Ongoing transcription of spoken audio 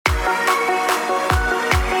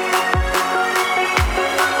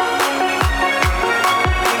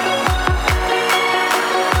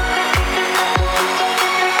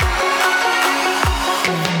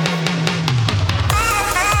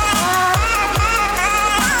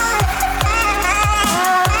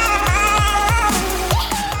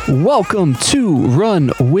Welcome to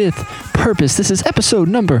Run with Purpose. This is episode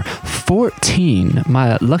number 14,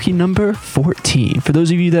 my lucky number 14. For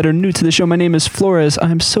those of you that are new to the show, my name is Flores.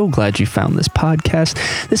 I'm so glad you found this podcast.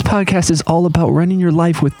 This podcast is all about running your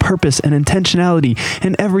life with purpose and intentionality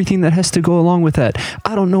and everything that has to go along with that.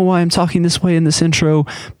 I don't know why I'm talking this way in this intro,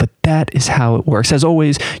 but that is how it works. As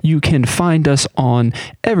always, you can find us on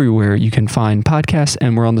everywhere you can find podcasts,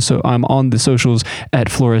 and I'm on the socials at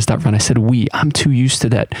flores.run. I said we. I'm too used to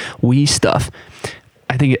that we stuff.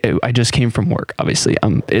 I think I just came from work. Obviously,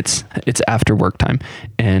 it's after work time,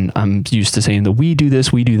 and I'm used to saying that we do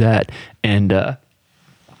this, we do that, and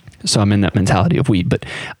so I'm in that mentality of we. But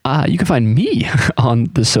you can find me on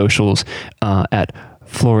the socials at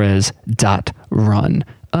flores.run.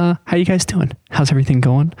 How you guys doing? How's everything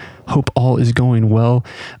going? Hope all is going well.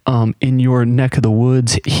 In your neck of the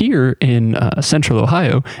woods here in central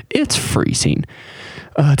Ohio, it's freezing.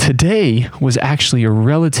 Today was actually a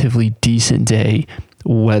relatively decent day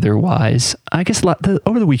weather-wise. I guess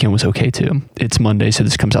over the weekend was okay too. It's Monday, so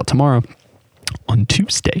this comes out tomorrow on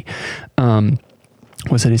Tuesday.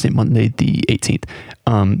 What's today's date? Monday the 18th.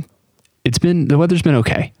 The weather's been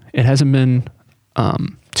okay. It hasn't been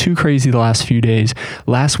too crazy the last few days.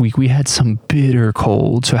 Last week we had some bitter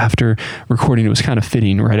cold, so after recording, it was kind of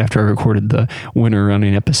fitting right after I recorded the winter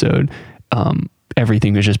running episode.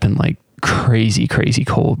 Everything has just been like crazy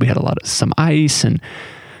cold. We had some ice, and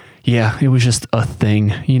yeah, it was just a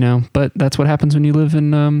thing, but that's what happens when you live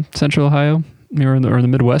in central Ohio or the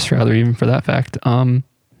Midwest, rather, even for that fact. And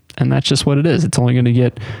that's just what it is. It's only going to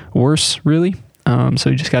get worse, really. So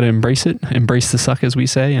you just got to embrace the suck, as we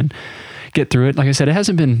say, and get through it. Like I said,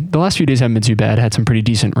 the last few days haven't been too bad. I had some pretty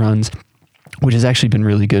decent runs, which has actually been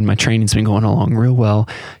really good. My training's been going along real well,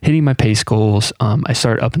 hitting my pace goals. I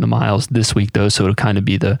start up in the miles this week though, so it'll kind of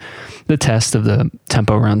be the test of the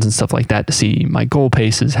tempo runs and stuff like that to see my goal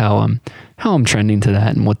paces, how I'm trending to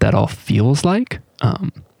that and what that all feels like.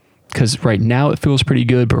 Because right now it feels pretty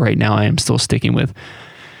good, but right now I am still sticking with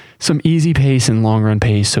some easy pace and long run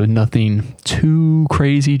pace, so nothing too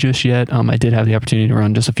crazy just yet. I did have the opportunity to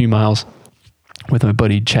run just a few miles with my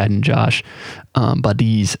buddy Chad and Josh.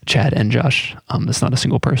 Buddies Chad and Josh. That's not a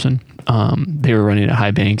single person. They were running at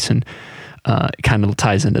High Banks, and it kind of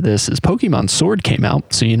ties into this as Pokemon Sword came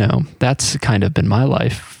out. So, that's kind of been my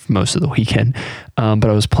life most of the weekend. But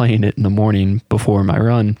I was playing it in the morning before my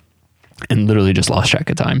run and literally just lost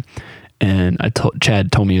track of time. And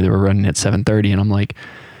Chad told me they were running at 7:30, and I'm like,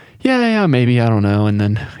 yeah, maybe, I don't know. And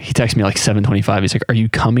then he texted me like 7:25. He's like, are you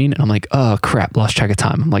coming? And I'm like, oh crap, lost track of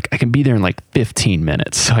time. I'm like, I can be there in like 15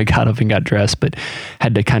 minutes. So I got up and got dressed, but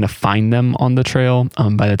had to kind of find them on the trail.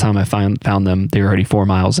 By the time I found them, they were already 4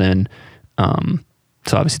 miles in. So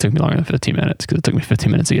obviously it took me longer than 15 minutes because it took me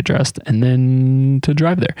 15 minutes to get dressed and then to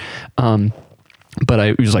drive there. But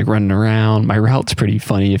I was like running around. My route's pretty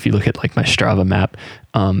funny. If you look at like my Strava map,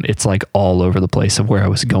 it's like all over the place of where I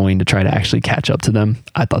was going to try to actually catch up to them.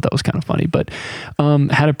 I thought that was kind of funny, but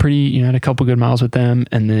had a couple good miles with them,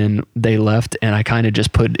 and then they left, and I kind of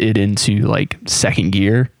just put it into like second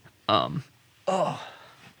gear.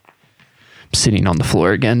 Sitting on the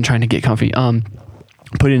floor again, trying to get comfy.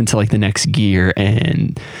 Put it into like the next gear,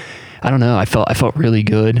 and I don't know. I felt really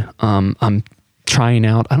good. I'm trying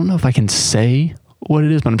out. I don't know if I can say what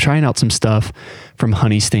it is, but I'm trying out some stuff from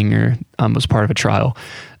Honey Stinger. Was part of a trial.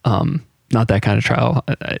 Not that kind of trial.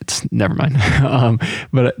 It's never mind.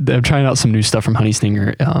 But I'm trying out some new stuff from Honey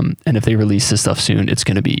Stinger. And if they release this stuff soon, it's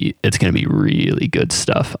gonna be really good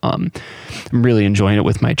stuff. I'm really enjoying it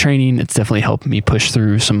with my training. It's definitely helped me push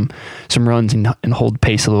through some runs and hold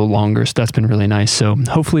pace a little longer. So that's been really nice. So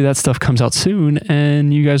hopefully that stuff comes out soon,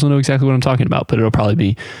 and you guys will know exactly what I'm talking about. But it'll probably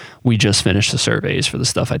be, we just finished the surveys for the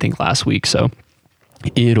stuff I think last week, so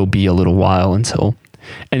it'll be a little while until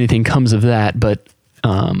anything comes of that. But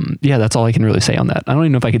yeah, that's all I can really say on that. I don't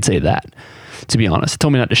even know if I could say that, to be honest. It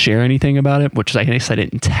told me not to share anything about it, which I guess I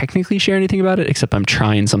didn't technically share anything about it, except I'm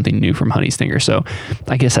trying something new from Honey Stinger. So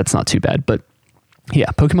I guess that's not too bad. But yeah,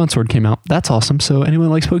 Pokemon Sword came out. That's awesome. So anyone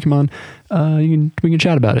who likes Pokemon, we can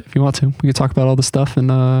chat about it if you want to. We can talk about all this stuff and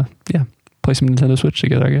yeah, play some Nintendo Switch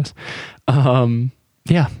together, I guess.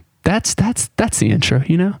 Yeah, that's the intro,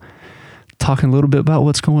 talking a little bit about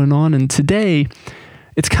what's going on. And today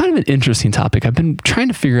it's kind of an interesting topic. I've been trying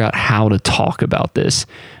to figure out how to talk about this.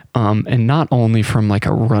 And not only from like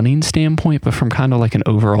a running standpoint, but from kind of like an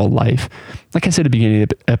overall life. Like I said at the beginning of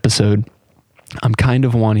the episode, I'm kind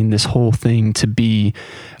of wanting this whole thing to be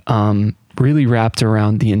really wrapped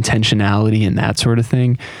around the intentionality and that sort of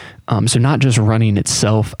thing. So not just running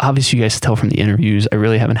itself. Obviously, you guys tell from the interviews, I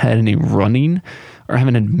really haven't had any running, or I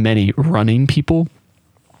haven't had many running people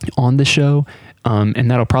on the show.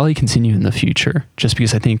 And that'll probably continue in the future, just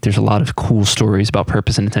because I think there's a lot of cool stories about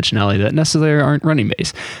purpose and intentionality that necessarily aren't running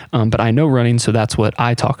based. But I know running, so that's what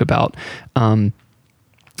I talk about. Kayla's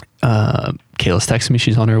texting me.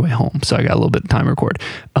 She's on her way home, so I got a little bit of time to record.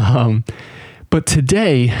 But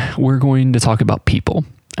today we're going to talk about people.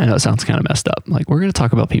 I know it sounds kind of messed up. Like, we're going to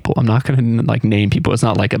talk about people. I'm not going to like name people. It's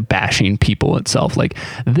not like a bashing people itself. Like,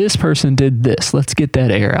 this person did this. Let's get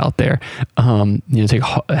that air out there.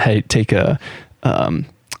 Take a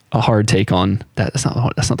hard take on that.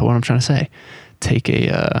 That's not the one I'm trying to say. Take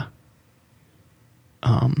a,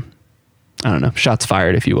 I don't know, shots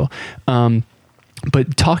fired, if you will.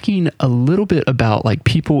 But talking a little bit about like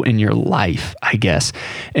people in your life, I guess.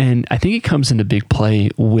 And I think it comes into big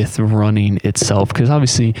play with running itself, because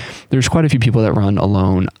obviously there's quite a few people that run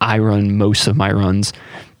alone. I run most of my runs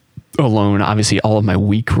alone. Obviously all of my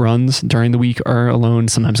week runs during the week are alone.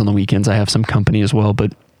 Sometimes on the weekends I have some company as well,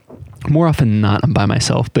 but more often than not, I'm by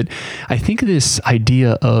myself. But I think this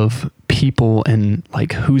idea of people and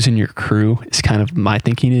like who's in your crew is kind of my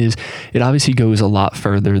thinking is it obviously goes a lot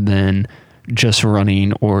further than just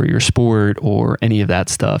running or your sport or any of that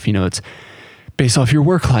stuff. You know, it's based off your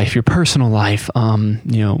work life, your personal life,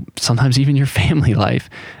 sometimes even your family life,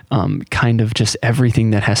 kind of just everything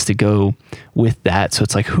that has to go with that. So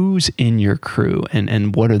it's like, who's in your crew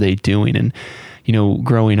and what are they doing? And,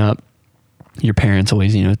 growing up, your parents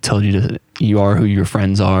always, told you you are who your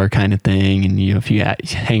friends are kind of thing. And, if you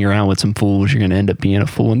hang around with some fools, you're going to end up being a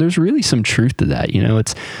fool. And there's really some truth to that.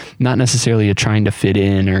 It's not necessarily a trying to fit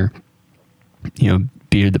in or,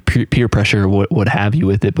 be the peer pressure or what have you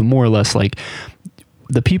with it, but more or less like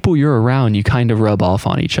the people you're around, you kind of rub off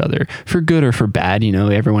on each other for good or for bad.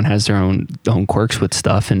 Everyone has their own quirks with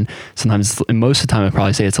stuff. And sometimes, and most of the time, I'd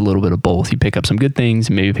probably say it's a little bit of both. You pick up some good things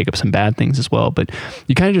and maybe pick up some bad things as well, but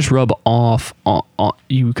you kind of just rub off on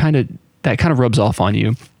that kind of rubs off on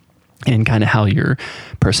you, and kind of how your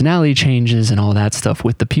personality changes and all that stuff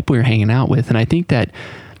with the people you're hanging out with. And I think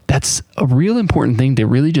that's a real important thing to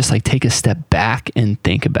really just like take a step back and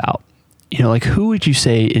think about, like who would you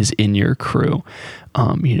say is in your crew?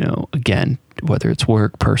 Again, whether it's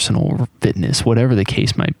work, personal, fitness, whatever the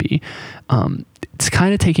case might be. It's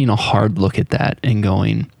kind of taking a hard look at that and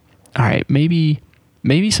going, all right, maybe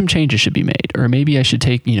some changes should be made, or maybe I should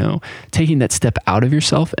taking that step out of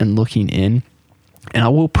yourself and looking in. And I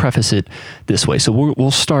will preface it this way. So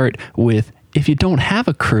we'll start with, if you don't have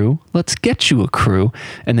a crew, let's get you a crew,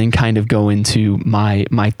 and then kind of go into my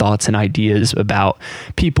thoughts and ideas about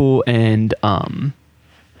people and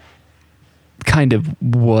kind of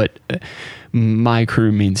what my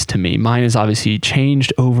crew means to me. Mine has obviously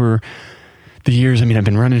changed over the years. I mean, I've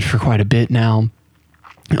been running for quite a bit now.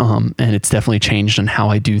 And it's definitely changed on how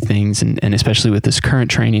I do things. And especially with this current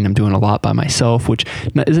training, I'm doing a lot by myself, which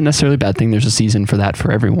isn't necessarily a bad thing. There's a season for that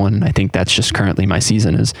for everyone. And I think that's just currently my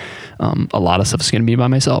season is, a lot of stuff is going to be by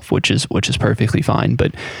myself, which is perfectly fine.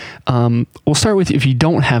 But, we'll start with, if you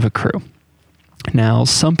don't have a crew. Now,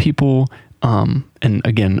 some people, and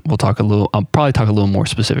again, I'll probably talk a little more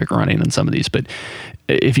specific running than some of these, but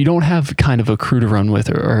if you don't have kind of a crew to run with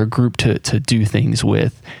or a group to do things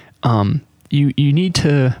with, you need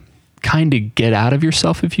to kind of get out of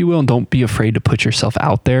yourself, if you will, and don't be afraid to put yourself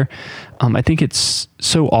out there. I think it's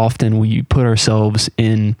so often we put ourselves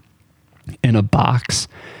in a box,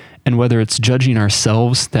 and whether it's judging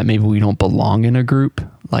ourselves that maybe we don't belong in a group,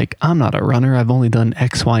 like I'm not a runner, I've only done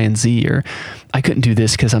X, Y, and Z, or I couldn't do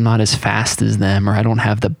this because I'm not as fast as them, or I don't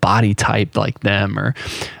have the body type like them, or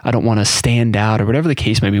I don't want to stand out, or whatever the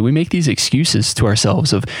case may be. We make these excuses to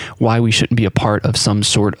ourselves of why we shouldn't be a part of some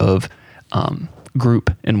sort of group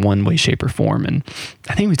in one way, shape, or form. And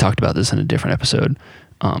I think we talked about this in a different episode.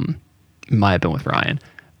 It might have been with Ryan.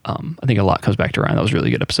 I think a lot comes back to Ryan. That was a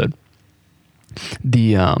really good episode.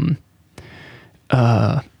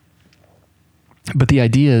 But the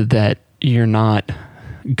idea that you're not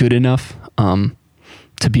good enough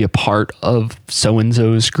to be a part of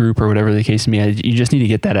so-and-so's group or whatever the case may be, you just need to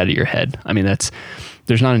get that out of your head. I mean,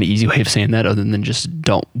 there's not an easy way of saying that other than just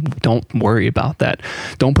don't worry about that.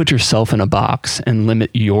 Don't put yourself in a box and limit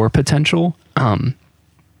your potential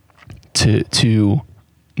to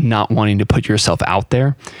not wanting to put yourself out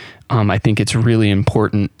there. I think it's really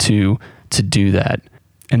important to do that.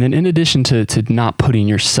 And then in addition to not putting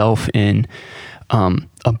yourself in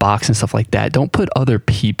a box and stuff like that, don't put other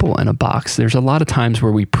people in a box. There's a lot of times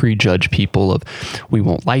where we prejudge people of, we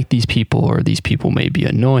won't like these people, or these people may be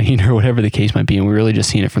annoying, or whatever the case might be. And we're really just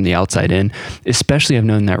seeing it from the outside in. Especially I've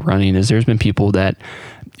known that running is there's been people that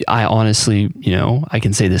I honestly, I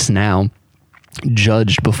can say this now,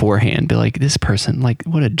 judged beforehand, be like, this person, like,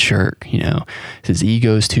 what a jerk, his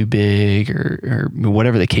ego's too big or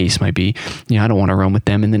whatever the case might be. I don't want to run with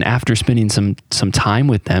them. And then after spending some time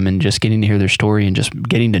with them and just getting to hear their story and just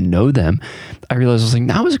getting to know them, I realized I was like,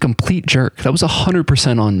 that was a complete jerk. That was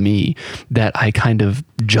 100% on me, that I kind of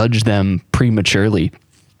judged them prematurely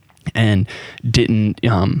and didn't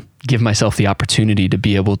give myself the opportunity to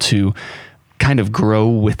be able to kind of grow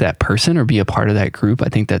with that person or be a part of that group. I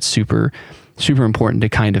think that's super important to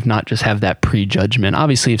kind of not just have that prejudgment.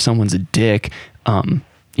 Obviously, if someone's a dick,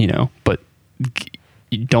 but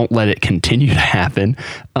don't let it continue to happen.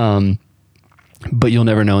 But you'll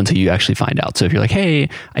never know until you actually find out. So if you're like, hey,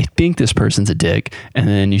 I think this person's a dick, and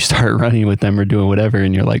then you start running with them or doing whatever,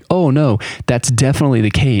 and you're like, oh no, that's definitely the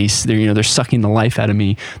case. They're sucking the life out of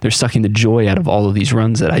me. They're sucking the joy out of all of these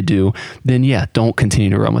runs that I do. Then yeah, don't continue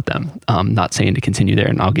to run with them. Not saying to continue there,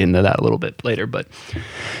 and I'll get into that a little bit later. But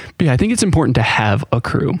yeah, I think it's important to have a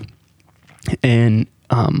crew, and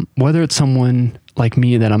whether it's someone like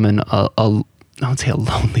me that I'm in I would say a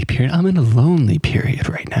lonely period. I'm in a lonely period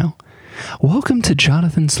right now. Welcome to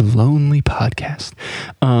Jonathan's Lonely Podcast.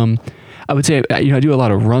 I would say, I do a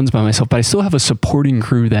lot of runs by myself, but I still have a supporting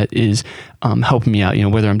crew that is helping me out,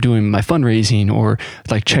 whether I'm doing my fundraising or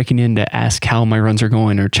like checking in to ask how my runs are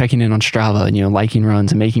going, or checking in on Strava and, liking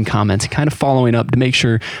runs and making comments and kind of following up to make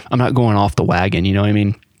sure I'm not going off the wagon. You know what I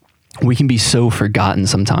mean? We can be so forgotten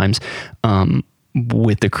sometimes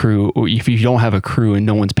with the crew, or if you don't have a crew and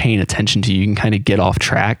no one's paying attention to you, you can kind of get off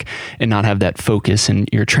track and not have that focus in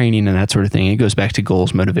your training and that sort of thing. It goes back to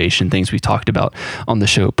goals, motivation, things we talked about on the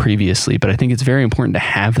show previously. But I think it's very important to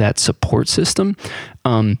have that support system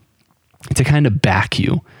to kind of back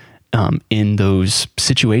you in those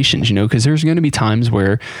situations, because there's going to be times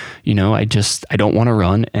where, I don't want to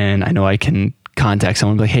run, and I know I can contact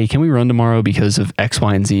someone like, hey, can we run tomorrow because of X,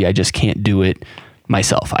 Y, and Z? I just can't do it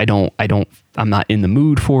myself. I'm not in the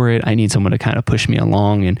mood for it. I need someone to kind of push me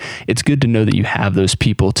along. And it's good to know that you have those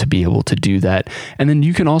people to be able to do that. And then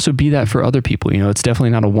you can also be that for other people. It's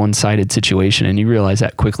definitely not a one-sided situation. And you realize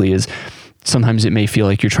that quickly is sometimes it may feel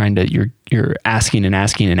like you're asking and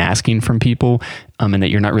asking and asking from people, and that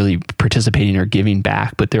you're not really participating or giving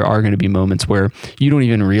back. But there are going to be moments where you don't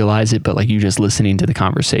even realize it, but like you just listening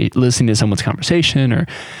to someone's conversation, or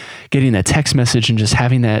getting that text message and just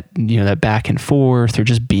having that, that back and forth, or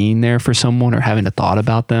just being there for someone or having a thought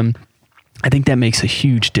about them. I think that makes a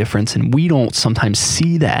huge difference. And we don't sometimes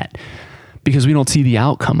see that because we don't see the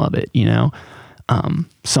outcome of it.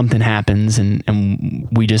 Something happens and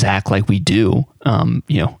we just act like we do,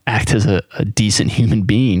 act as a decent human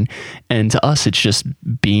being. And to us, it's just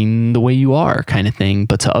being the way you are kind of thing.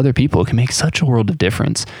 But to other people, it can make such a world of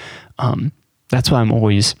difference. That's why I'm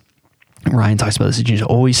always, Ryan talks about this,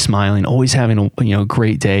 always smiling, always having a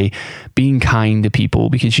great day, being kind to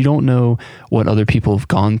people, because you don't know what other people have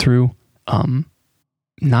gone through,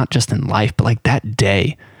 not just in life, but like that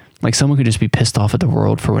day. Like someone could just be pissed off at the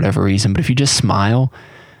world for whatever reason, but if you just smile,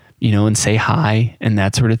 and say hi and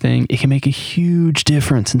that sort of thing, it can make a huge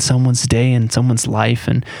difference in someone's day and someone's life.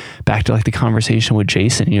 And back to like the conversation with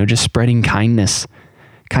Jason, just spreading kindness.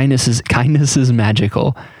 Kindness is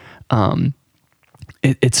magical.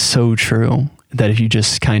 It's so true that if you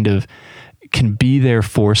just kind of can be there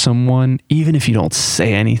for someone, even if you don't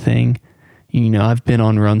say anything, I've been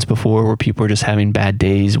on runs before where people are just having bad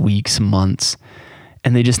days, weeks, months,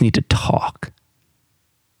 and they just need to talk.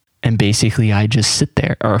 And basically I just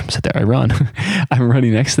I run. I'm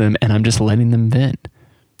running next to them and I'm just letting them vent.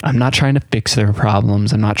 I'm not trying to fix their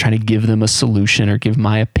problems. I'm not trying to give them a solution or give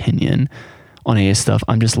my opinion on any stuff.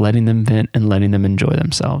 I'm just letting them vent and letting them enjoy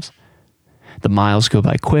themselves. The miles go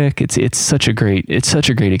by quick. It's such a great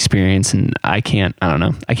experience, and I can't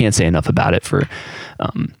say enough about it. For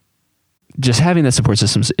just having that support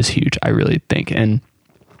system is huge, I really think. And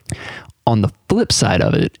on the flip side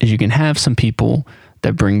of it is you can have some people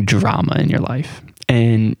that bring drama in your life,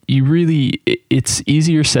 and it's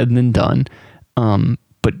easier said than done.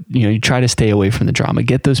 But you try to stay away from the drama,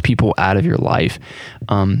 get those people out of your life.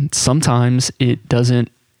 Sometimes it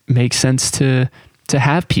doesn't make sense to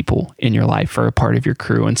have people in your life or a part of your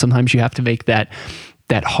crew. And sometimes you have to make that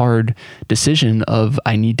hard decision of,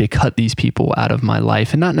 I need to cut these people out of my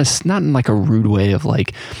life, and not in like a rude way of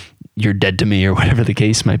like, you're dead to me or whatever the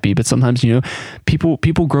case might be. But sometimes,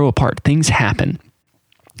 people grow apart, things happen,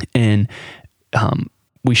 and,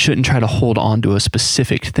 we shouldn't try to hold on to a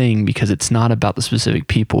specific thing because it's not about the specific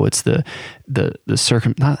people. It's I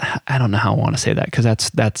don't know how I want to say that, because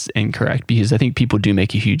that's incorrect, because I think people do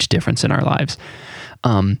make a huge difference in our lives.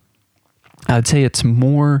 I would say it's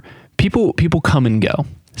more people come and go.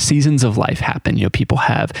 Seasons of life happen.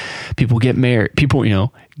 People get married, people,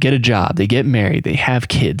 get a job, they get married, they have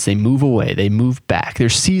kids, they move away, they move back.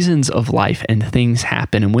 There's seasons of life and things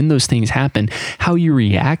happen. And when those things happen, how you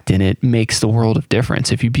react in it makes the world of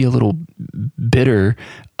difference. If you be a little bitter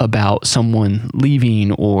about someone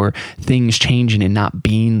leaving or things changing and not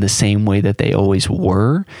being the same way that they always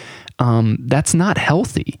were, that's not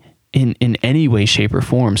healthy in any way, shape, or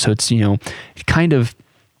form. So it's, kind of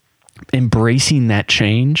embracing that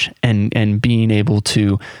change and being able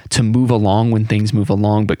to move along when things move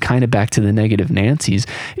along, but kind of back to the negative Nancy's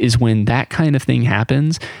is when that kind of thing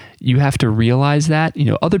happens, you have to realize that,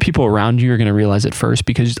 other people around you are going to realize it first,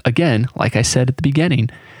 because again, like I said at the beginning,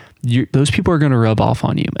 those people are going to rub off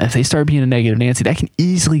on you. If they start being a negative Nancy, that can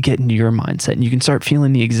easily get into your mindset, and you can start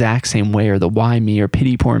feeling the exact same way, or the why me, or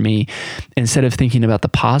pity poor me, instead of thinking about the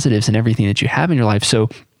positives and everything that you have in your life. So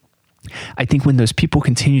I think when those people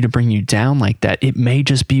continue to bring you down like that, it may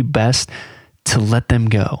just be best to let them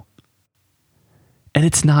go. And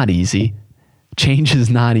it's not easy. Change is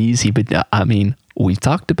not easy, but we've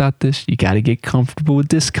talked about this. You got to get comfortable with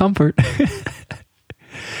discomfort.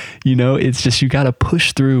 It's just, you got to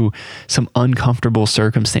push through some uncomfortable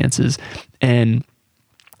circumstances and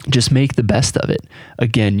just make the best of it.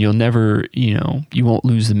 Again, you'll never, you won't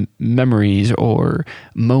lose the memories or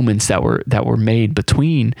moments that were made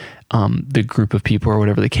between the group of people or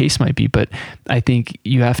whatever the case might be. But I think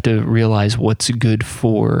you have to realize what's good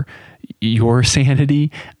for your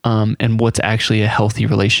sanity, and what's actually a healthy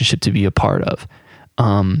relationship to be a part of.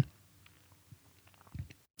 I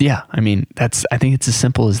think it's as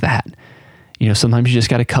simple as that. Sometimes you just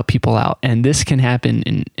got to cut people out, and this can happen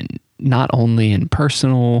in not only in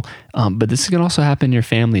personal, but this can also happen in your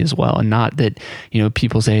family as well. And not that,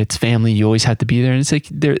 people say it's family, you always have to be there. And it's like,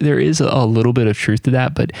 there is a little bit of truth to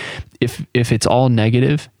that. But if it's all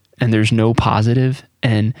negative and there's no positive,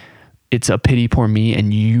 and it's a pity poor me,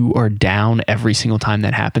 and you are down every single time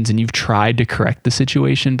that happens, and you've tried to correct the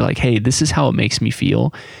situation, but like, hey, this is how it makes me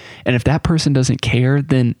feel. And if that person doesn't care,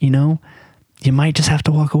 then, you might just have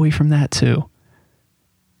to walk away from that too.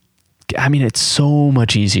 It's so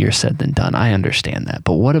much easier said than done. I understand that.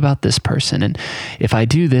 But what about this person? And if I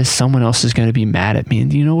do this, someone else is going to be mad at me.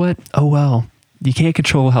 And you know what? Oh, well, you can't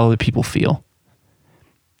control how other people feel.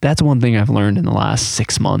 That's one thing I've learned in the last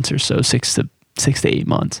 6 months or so, 6 to 8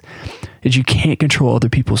 months, is you can't control other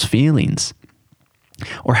people's feelings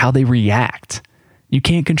or how they react. You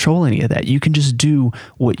can't control any of that. You can just do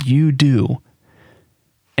what you do.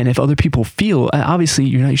 And if other people feel, obviously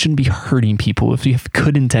you shouldn't be hurting people. If you have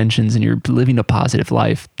good intentions and you're living a positive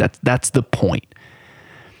life, that's the point.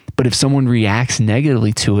 But if someone reacts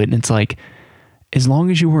negatively to it, and it's like, as long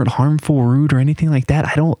as you weren't harmful, rude, or anything like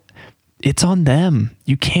that, it's on them.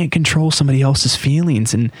 You can't control somebody else's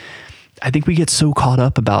feelings. And I think we get so caught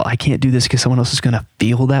up about, I can't do this because someone else is going to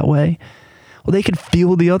feel that way. Well, they could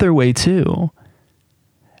feel the other way too.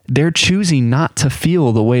 They're choosing not to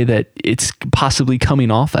feel the way that it's possibly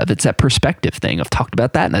coming off of. It's that perspective thing. I've talked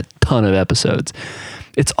about that in a ton of episodes.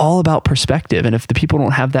 It's all about perspective. And if the people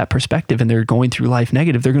don't have that perspective and they're going through life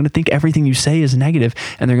negative, they're going to think everything you say is negative,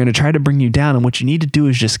 and they're going to try to bring you down. And what you need to do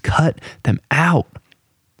is just cut them out.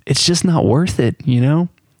 It's just not worth it.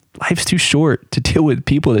 Life's too short to deal with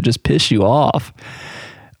people that just piss you off.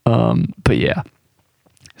 But yeah.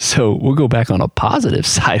 So we'll go back on a positive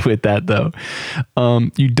side with that though.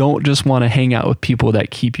 You don't just want to hang out with people that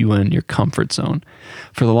keep you in your comfort zone.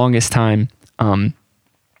 For the longest time,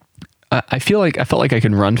 I felt like I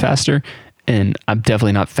can run faster, and I'm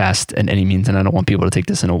definitely not fast at any means. And I don't want people to take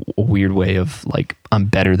this in a weird way of like, I'm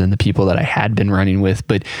better than the people that I had been running with.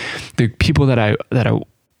 But the people that I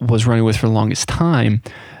was running with for the longest time,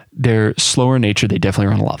 they're slower in nature. They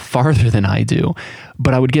definitely run a lot farther than I do,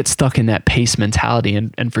 but I would get stuck in that pace mentality.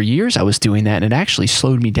 And for years I was doing that, and it actually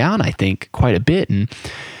slowed me down, I think, quite a bit. And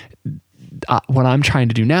what I'm trying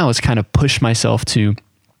to do now is kind of push myself to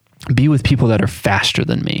be with people that are faster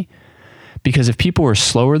than me. Because if people are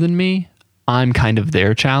slower than me, I'm kind of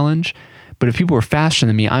their challenge. But if people are faster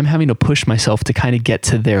than me, I'm having to push myself to kind of get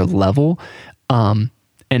to their level, and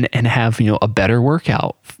have, a better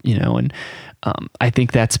workout, and I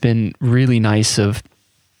think that's been really nice, of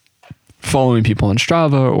following people on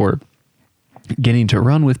Strava or getting to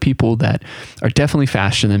run with people that are definitely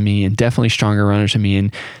faster than me and definitely stronger runners than me.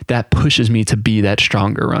 And that pushes me to be that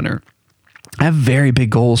stronger runner. I have very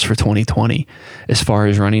big goals for 2020 as far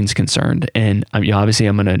as running is concerned. And obviously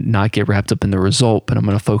I'm going to not get wrapped up in the result, but I'm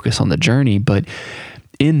going to focus on the journey. But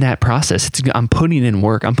in that process, I'm putting in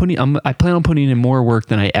work. I plan on putting in more work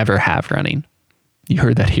than I ever have running. You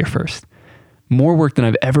heard that here first. more work than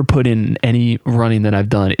I've ever put in any running that I've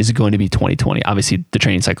done is going to be 2020. Obviously the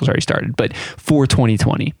training cycle's already started, but for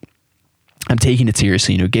 2020, I'm taking it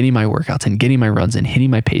seriously, getting my workouts and getting my runs and hitting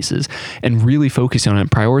my paces and really focusing on it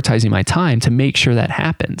and prioritizing my time to make sure that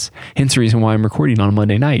happens. Hence the reason why I'm recording on a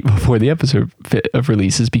Monday night before the episode of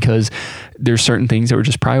releases, because there's certain things that were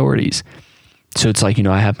just priorities. So it's like,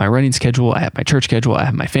 I have my running schedule, I have my church schedule, I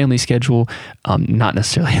have my family schedule, not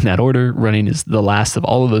necessarily in that order. Running is the last of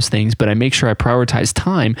all of those things, but I make sure I prioritize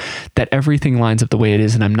time, that everything lines up the way it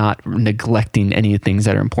is, and I'm not neglecting any of the things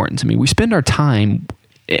that are important to me. We spend our time,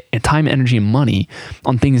 energy, and money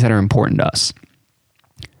on things that are important to us.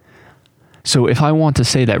 So if I want to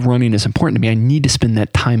say that running is important to me, I need to spend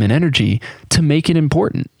that time and energy to make it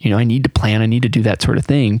important. I need to plan, I need to do that sort of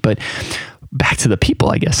thing. But back to the people,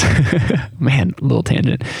 I guess. Man, a little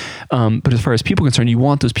tangent. But as far as people are concerned, you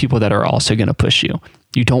want those people that are also going to push you.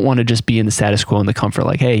 You don't want to just be in the status quo and the comfort,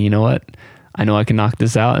 like, hey, you know what? I know I can knock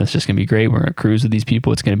this out and it's just going to be great. We're going to cruise with these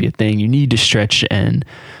people. It's going to be a thing. You need to stretch, and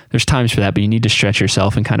there's times for that, but you need to stretch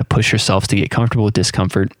yourself and kind of push yourself to get comfortable with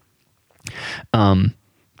discomfort.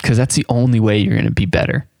 Because that's the only way you're going to be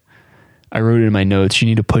better. I wrote it in my notes. You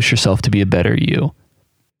need to push yourself to be a better you.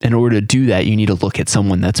 In order to do that, you need to look at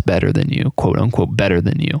someone that's better than you, quote unquote, better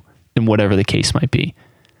than you, in whatever the case might be.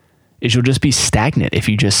 You'll just be stagnant if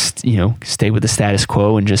you just, stay with the status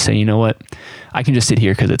quo and just say, you know what, I can just sit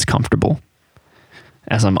here because it's comfortable,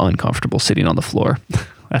 as I'm uncomfortable sitting on the floor.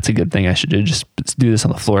 That's a good thing. I should just do this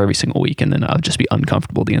on the floor every single week, and then I'll just be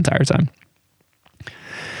uncomfortable the entire time.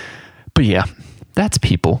 But yeah, that's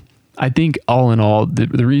people. I think all in all,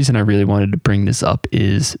 the reason I really wanted to bring this up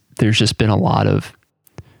is there's been a lot of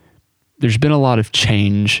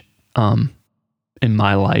change in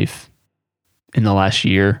my life in the last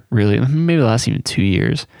year, really, maybe the last even 2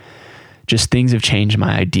 years. Just things have changed,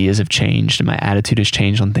 my ideas have changed, and my attitude has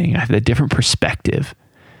changed on things. I have a different perspective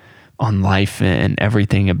on life and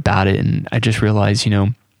everything about it. And I just realized,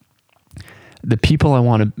 the people I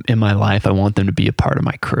want in my life, I want them to be a part of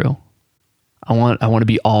my crew. I want to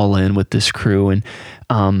be all in with this crew, and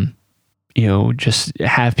just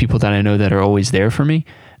have people that I know that are always there for me.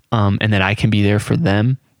 And that I can be there for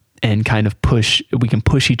them, and kind of we can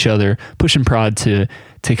push each other, push and prod to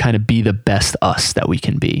kind of be the best us that we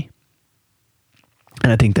can be.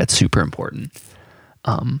 And I think that's super important.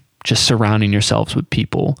 Just surrounding yourselves with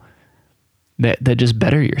people that just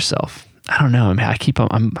better yourself. I don't know.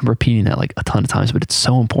 I'm repeating that like a ton of times, but it's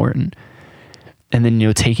so important. And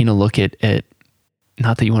then, taking a look at,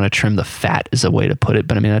 not that you want to trim the fat is a way to put it,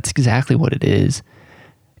 but that's exactly what it is.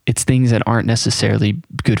 It's things that aren't necessarily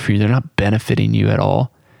good for you. They're not benefiting you at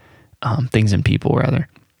all. Things and people, rather.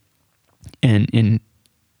 And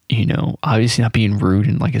obviously not being rude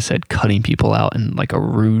and, like I said, cutting people out in like a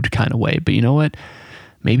rude kind of way. But you know what?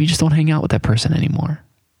 Maybe you just don't hang out with that person anymore.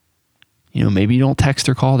 Maybe you don't text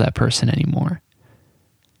or call that person anymore.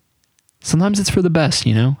 Sometimes it's for the best,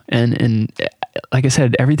 and like I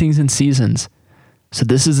said, everything's in seasons. So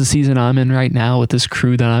this is the season I'm in right now with this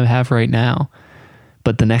crew that I have right now.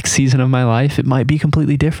 But the next season of my life, it might be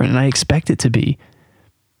completely different, and I expect it to be.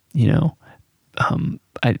 Ryan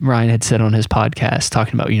had said on his podcast,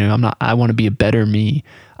 talking about, I want to be a better me.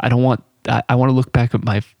 I want to look back at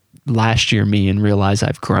my last year me and realize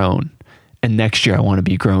I've grown. And next year I want to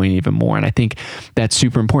be growing even more. And I think that's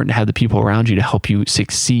super important to have the people around you to help you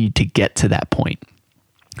succeed to get to that point.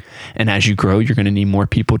 And as you grow, you're going to need more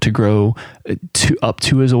people to grow up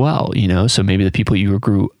to as well, so maybe the people you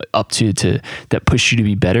grew up to that push you to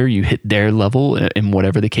be better, you hit their level in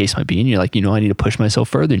whatever the case might be. And you're like, I need to push myself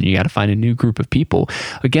further, and you got to find a new group of people.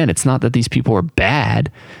 Again, it's not that these people are bad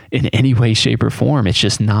in any way, shape, or form. It's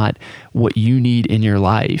just not what you need in your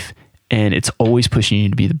life. And it's always pushing you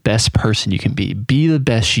to be the best person you can be. Be the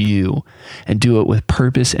best you, and do it with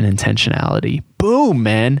purpose and intentionality. Boom,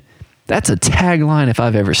 man. That's a tagline if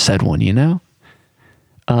I've ever said one,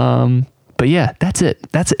 But yeah, that's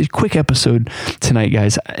it. That's a quick episode tonight,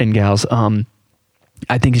 guys and gals.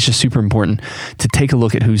 I think it's just super important to take a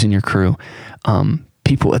look at who's in your crew.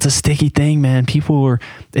 People, it's a sticky thing, man.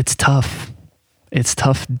 It's tough. It's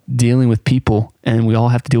tough dealing with people, and we all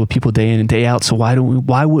have to deal with people day in and day out. So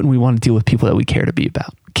why wouldn't we want to deal with people that we care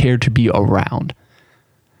to be around?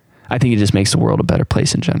 I think it just makes the world a better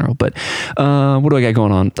place in general. But what do I got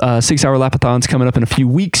going on? 6-hour Lapathon's coming up in a few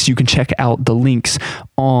weeks. You can check out the links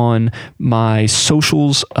on my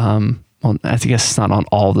socials. I guess it's not on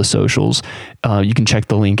all the socials. You can check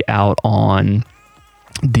the link out on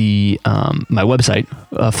my website,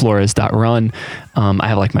 flores.run. I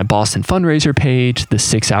have like my Boston fundraiser page, the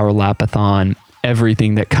 6-hour Lapathon,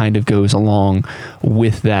 everything that kind of goes along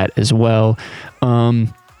with that as well.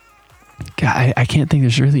 I can't think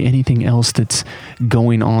there's really anything else that's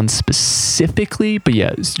going on specifically, but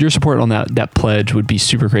yeah, your support on that pledge would be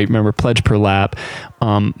super great. Remember, pledge per lap.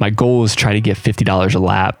 My goal is to try to get $50 a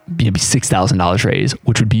lap, be $6,000 raise,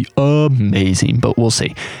 which would be amazing, but we'll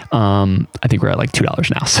see. I think we're at like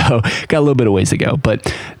 $2 now, so got a little bit of ways to go.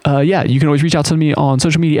 But yeah, you can always reach out to me on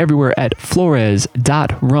social media everywhere at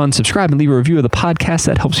Flores.run. Subscribe and leave a review of the podcast.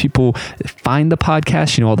 That helps people find the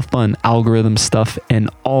podcast, all the fun algorithm stuff and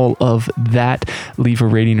all of that. Leave a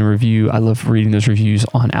rating and review. I love reading those reviews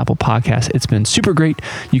on Apple Podcasts. It's been super great.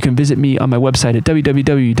 You can visit me on my website at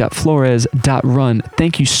www.flores.run.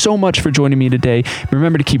 Thank you so much for joining me today.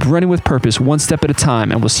 Remember to keep running with purpose, one step at a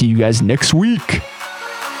time, and we'll see you guys next week.